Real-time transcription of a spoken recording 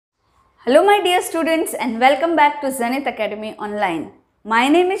Hello my dear students and welcome back to Zenith Academy Online. My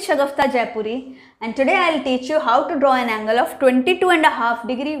name is Shagafta Jaipuri and today I will teach you how to draw an angle of 22.5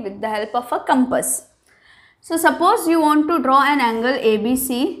 degree with the help of a compass. So suppose you want to draw an angle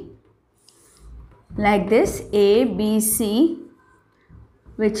ABC like this, ABC,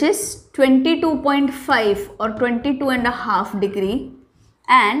 which is 22.5 or 22.5 degree,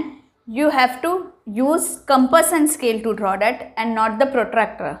 and you have to use compass and scale to draw that and not the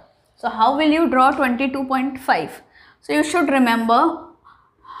protractor. So how will you draw 22.5? So you should remember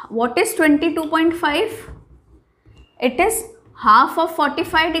what is 22.5? It is half of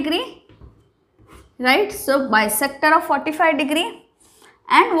 45 degree, right? So bisector of 45 degree.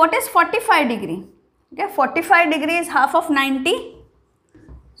 And what is 45 degree? Okay, 45 degree is half of 90.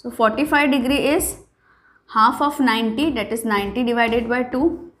 So 45 degree is half of 90, that is 90 divided by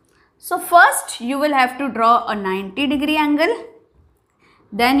 2. So first you will have to draw a 90 degree angle.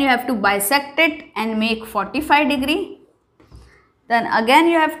 Then you have to bisect it and make 45 degree. Then again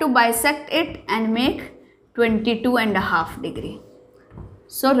you have to bisect it and make 22.5 degree.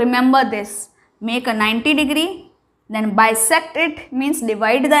 So remember this, make a 90 degree, then bisect it means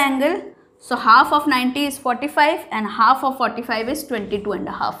divide the angle. So half of 90 is 45 and half of 45 is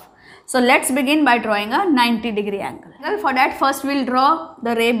 22.5. So let's begin by drawing a 90 degree angle. Well, for that first we will draw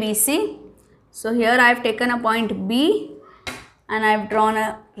the ray BC. So here I have taken a point B and I have drawn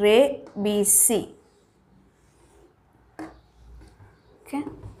a ray BC. Okay.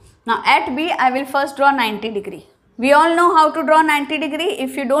 Now at B I will first draw 90 degree. We all know how to draw 90 degree.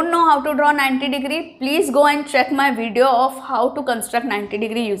 If you don't know how to draw 90 degree, please go and check my video of how to construct 90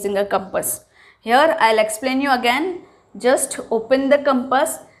 degree using a compass. Here I will explain you again. Just open the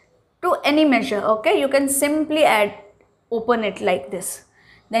compass to any measure. Okay, you can simply open it like this.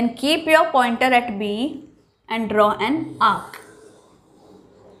 Then keep your pointer at B and draw an arc.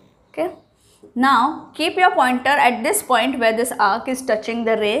 Okay. Now keep your pointer at this point where this arc is touching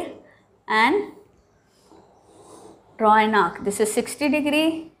the ray and draw an arc. This is 60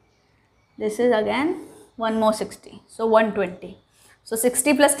 degree. This is again one more 60. So 120. So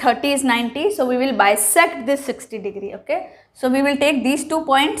 60 plus 30 is 90. So we will bisect this 60 degree. Okay. So we will take these 2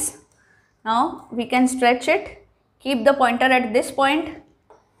 points. Now we can stretch it. Keep the pointer at this point.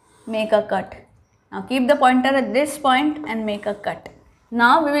 Make a cut. Now keep the pointer at this point and make a cut.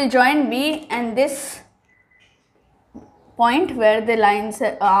 Now we will join B and this point where the lines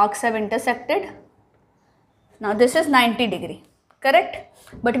arcs have intersected. Now this is 90 degree, correct?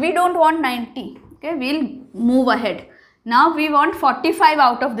 But we don't want 90. Okay, we'll move ahead. Now we want 45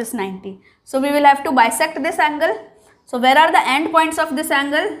 out of this 90. So we will have to bisect this angle. So where are the end points of this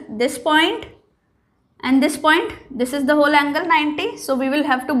angle? This point and this point. This is the whole angle 90. So we will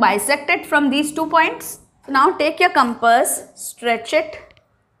have to bisect it from these 2 points. So now take your compass, stretch it,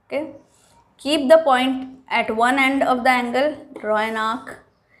 okay, keep the point at one end of the angle, draw an arc,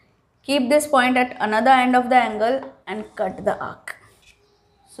 keep this point at another end of the angle and cut the arc.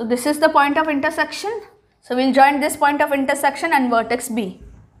 So this is the point of intersection. So we will join this point of intersection and vertex B.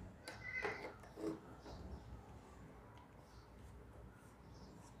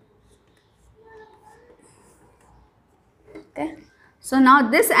 Okay. So now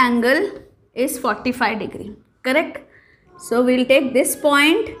this angle is 45 degree, correct? So we will take this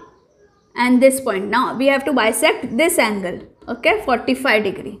point and this point. Now we have to bisect this angle, okay, 45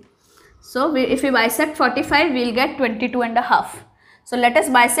 degree. So if we bisect 45, we will get 22.5. So let us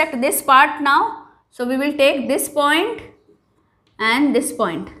bisect this part now. So we will take this point and this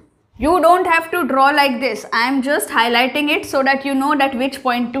point. You don't have to draw like this. I am just highlighting it so that you know that which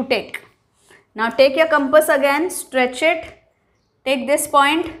point to take. Now take your compass again, stretch it, take this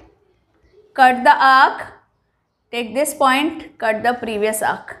point, cut the arc, take this point, cut the previous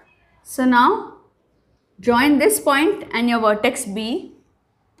arc. So now join this point and your vertex B.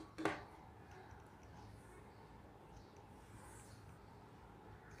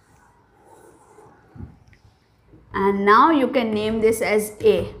 And now you can name this as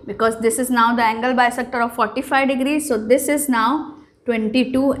A because this is now the angle bisector of 45 degrees. So this is now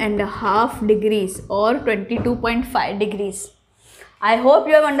 22.5 degrees or 22.5 degrees. I hope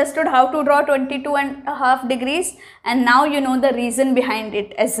you have understood how to draw 22.5 degrees and now you know the reason behind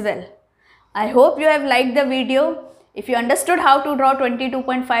it as well. I hope you have liked the video. If you understood how to draw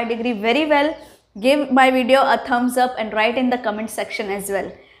 22.5 degree very well, give my video a thumbs up and write in the comment section as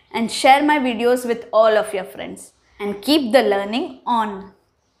well. And share my videos with all of your friends. And keep the learning on.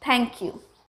 Thank you.